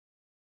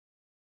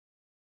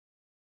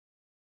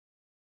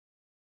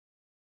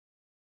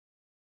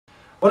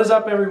What is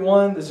up,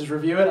 everyone? This is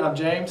Review It. I'm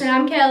James. And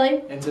I'm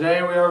Kelly. And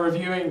today we are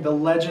reviewing The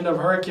Legend of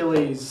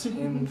Hercules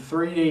in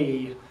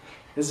 3D.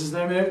 This is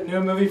the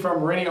new movie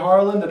from Renny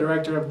Harlin, the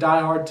director of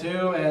Die Hard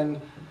 2, and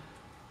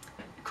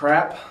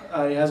crap,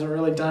 he hasn't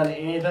really done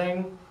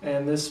anything,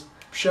 and this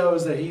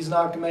shows that he's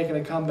not making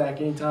a comeback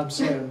anytime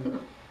soon.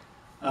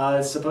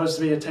 It's supposed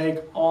to be a take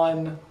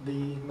on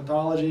the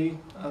mythology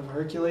of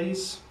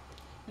Hercules,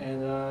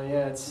 and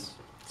yeah, it's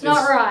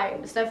not right.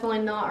 It's definitely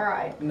not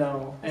right.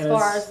 No. As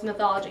far as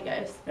mythology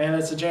goes. And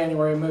it's a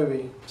January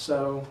movie,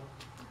 so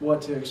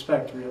what to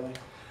expect, really.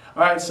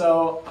 Alright,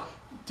 so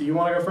do you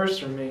want to go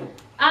first or me?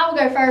 I will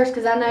go first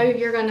because I know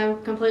you're going to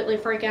completely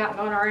freak out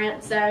on our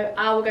rant, so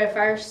I will go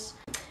first.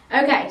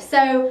 Okay,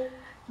 so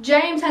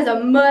James has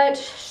a much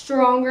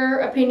stronger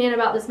opinion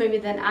about this movie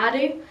than I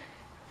do.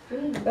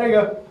 There you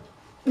go.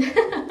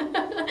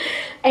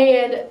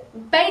 And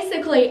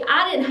basically,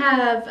 I didn't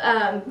have,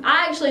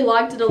 I actually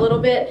liked it a little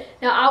bit.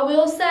 Now, I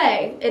will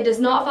say, it does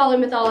not follow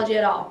mythology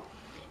at all.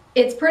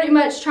 It's pretty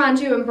much trying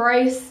to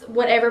embrace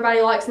what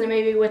everybody likes in the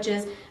movie, which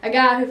is a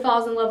guy who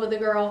falls in love with a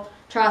girl,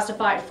 tries to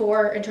fight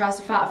for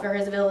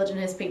his village and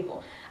his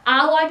people.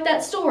 I like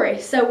that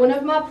story, so one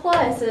of my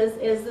pluses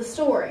is the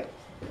story.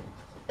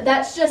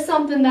 That's just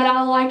something that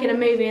I like in a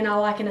movie and I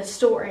like in a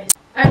story.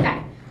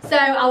 Okay, so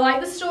I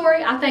like the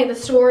story. I think the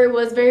story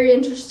was very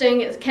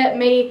interesting. It kept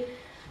me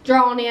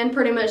drawn in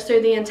pretty much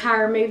through the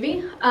entire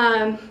movie.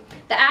 The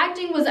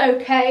acting was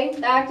okay.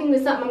 The acting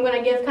was something I'm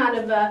going to give kind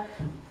of a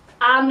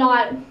I'm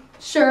not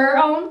sure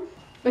on,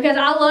 because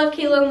I love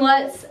Keelan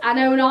Lutz. I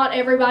know not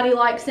everybody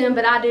likes him,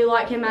 but I do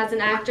like him as an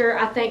actor.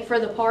 I think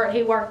for the part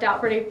he worked out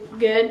pretty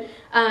good,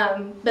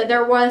 but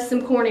there was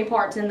some corny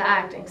parts in the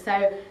acting,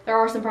 so there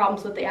are some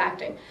problems with the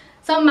acting.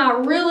 Something I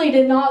really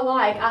did not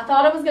like, I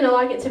thought I was going to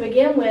like it to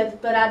begin with,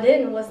 but I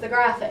didn't, was the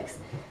graphics.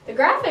 The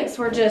graphics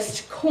were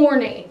just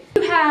corny.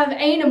 You have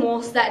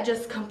animals that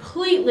just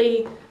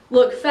completely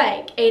look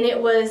fake, and it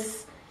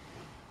was,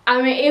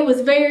 I mean, it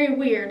was very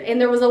weird,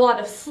 and there was a lot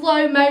of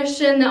slow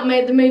motion that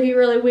made the movie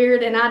really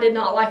weird, and I did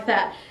not like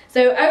that.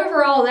 So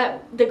overall,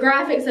 the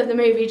graphics of the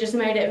movie just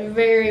made it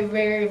very,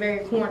 very,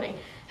 very corny.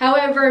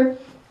 However,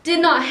 did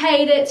not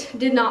hate it,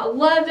 did not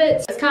love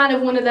it. It's kind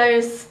of one of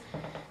those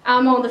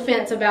I'm on the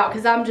fence about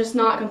because I'm just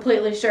not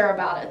completely sure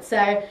about it.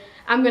 So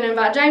I'm going to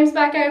invite James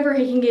back over.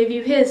 He can give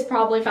you his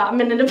probably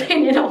 5-minute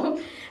opinion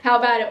on how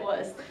bad it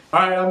was.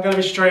 Alright, I'm going to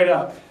be straight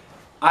up.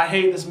 I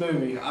hate this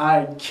movie.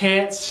 I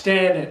can't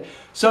stand it.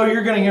 So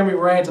you're going to hear me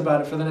rant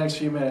about it for the next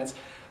few minutes.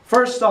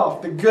 First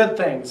off, the good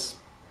things.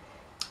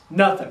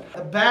 Nothing.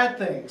 The bad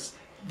things.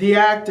 The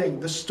acting,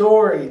 the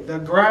story, the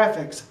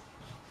graphics,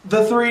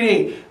 the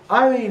 3D.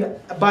 I mean,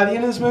 by the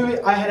end of this movie,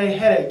 I had a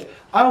headache.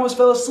 I almost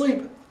fell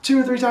asleep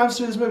 2 or 3 times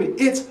through this movie.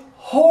 It's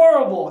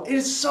horrible.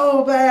 It's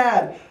so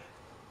bad.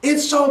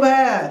 It's so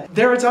bad.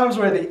 There are times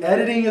where the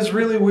editing is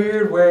really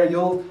weird, where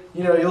you'll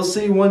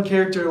see one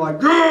character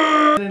like,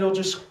 and it'll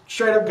just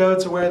straight up go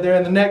to where they're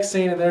in the next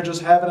scene and they're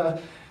just having a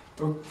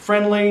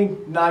friendly,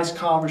 nice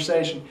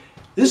conversation.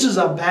 This is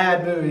a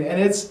bad movie, and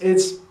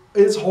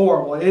it's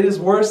horrible. It is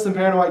worse than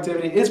Paranormal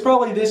Activity. It's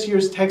probably this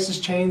year's Texas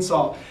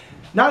Chainsaw.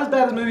 Not as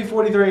bad as movie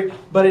 43,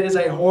 but it is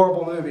a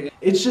horrible movie.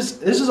 It's just,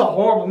 this is a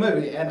horrible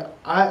movie, and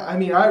I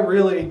mean, I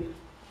really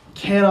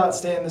cannot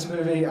stand this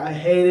movie. I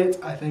hate it.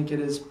 I think it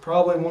is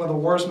probably one of the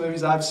worst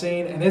movies I've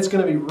seen, and it's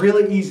going to be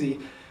really easy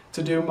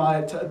to do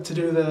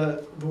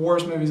the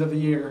worst movies of the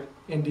year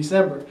in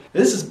December.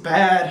 This is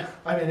bad.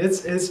 I mean,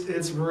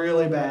 it's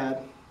really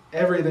bad.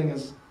 Everything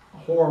is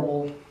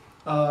horrible.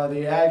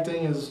 The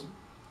acting is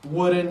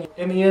wooden.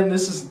 In the end,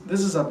 this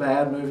is a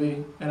bad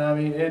movie, and I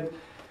mean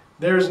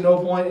there's no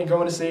point in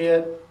going to see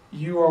it.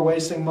 You are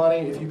wasting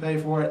money if you pay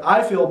for it.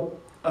 I feel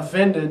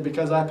offended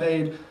because I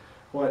paid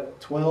what,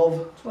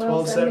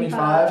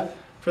 $12.75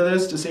 for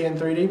this to see it in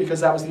 3D because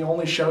that was the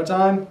only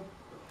showtime.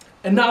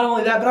 And not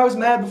only that, but I was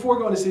mad before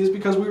going to see this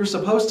because we were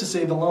supposed to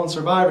see The Lone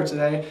Survivor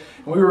today,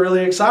 and we were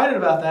really excited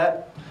about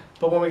that.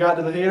 But when we got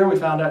to the theater, we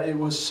found out it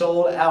was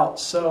sold out.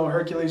 So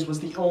Hercules was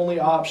the only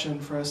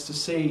option for us to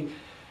see.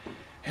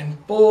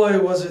 And boy,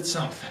 was it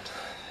something.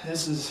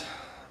 This is,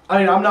 I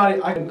mean, I'm not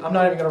even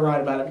going to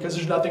write about it because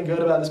there's nothing good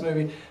about this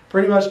movie.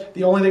 Pretty much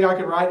the only thing I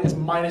could write is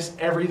minus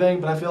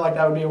everything, but I feel like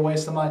that would be a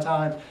waste of my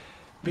time.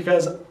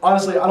 Because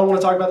honestly, I don't want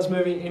to talk about this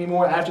movie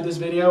anymore after this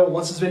video.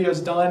 Once this video is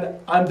done,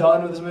 I'm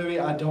done with this movie.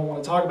 I don't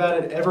want to talk about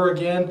it ever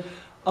again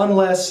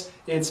unless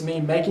it's me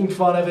making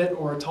fun of it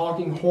or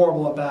talking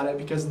horrible about it,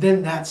 because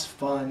then that's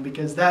fun,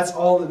 because that's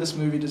all that this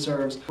movie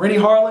deserves. Renny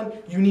Harlin,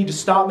 you need to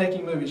stop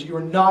making movies. You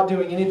are not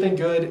doing anything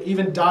good.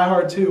 Even Die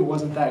Hard 2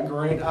 wasn't that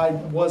great. I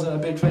wasn't a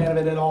big fan of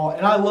it at all,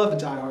 and I love the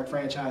Die Hard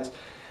franchise.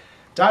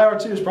 Die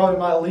Hard 2 is probably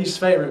my least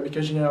favorite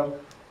because, you know,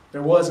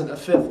 there wasn't a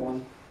 5th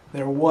one.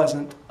 There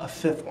wasn't a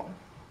 5th one.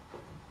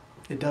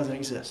 It doesn't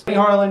exist. Renny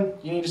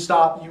Harlin, you need to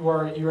stop. You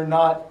are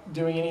not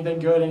doing anything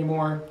good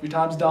anymore. Your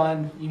time's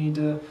done. You need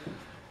to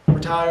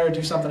retire,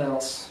 do something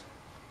else.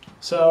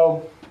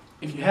 So,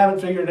 if you haven't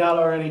figured it out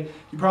already,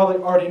 you probably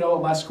already know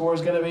what my score is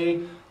going to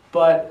be,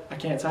 but I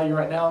can't tell you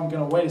right now. I'm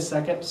going to wait a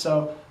second.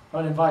 So,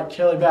 I'm going to invite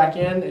Kelly back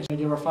in and she'll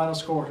give our final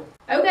score.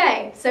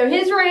 Okay, so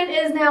his rant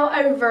is now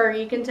over.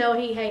 You can tell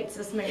he hates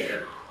this movie.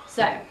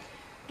 So,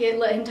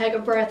 let him take a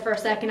breath for a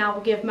second. I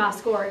will give my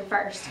scoring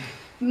first.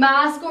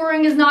 My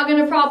scoring is not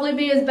going to probably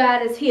be as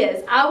bad as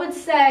his. I would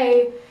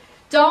say,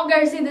 don't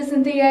go see this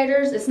in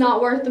theaters. It's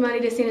not worth the money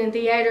to see it in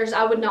theaters.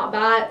 I would not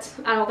buy it.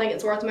 I don't think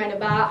it's worth the money to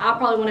buy it. I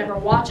probably won't ever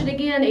watch it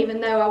again,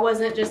 even though I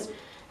wasn't just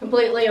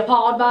completely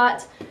appalled by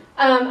it.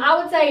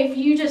 I would say if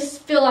you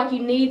just feel like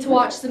you need to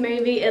watch the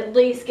movie, at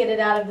least get it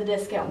out of the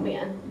discount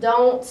bin.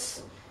 Don't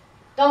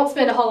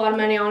spend a whole lot of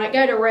money on it.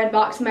 Go to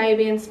Redbox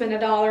maybe and spend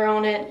 $1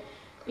 on it.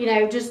 You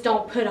know, just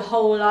don't put a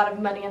whole lot of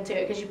money into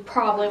it because you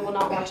probably will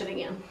not watch it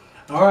again.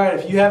 All right,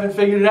 if you haven't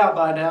figured it out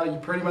by now, you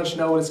pretty much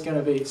know what it's going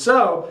to be.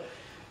 So,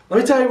 let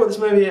me tell you what this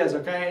movie is,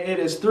 okay? It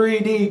is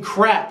 3D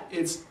crap.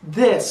 It's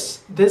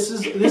this. This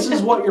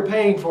is what you're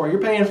paying for.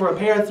 You're paying for a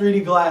pair of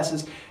 3D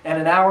glasses and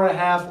an hour and a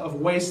half of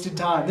wasted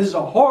time. This is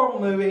a horrible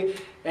movie,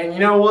 and you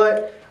know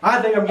what?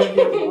 I think I'm going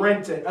to give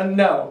Rent it a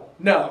no.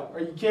 No.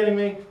 Are you kidding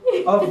me?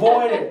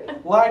 Avoid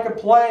it like a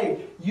plague.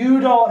 You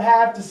don't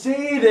have to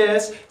see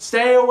this.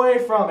 Stay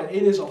away from it.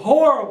 It is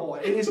horrible.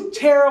 It is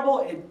terrible.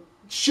 It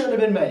shouldn't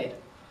have been made.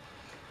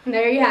 And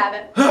there you have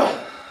it.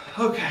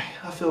 Okay,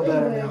 I feel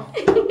better now.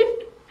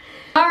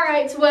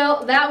 Alright,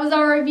 well, that was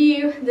our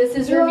review. This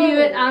is Review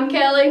It. I'm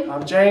Kelly.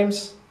 I'm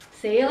James.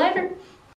 See you later.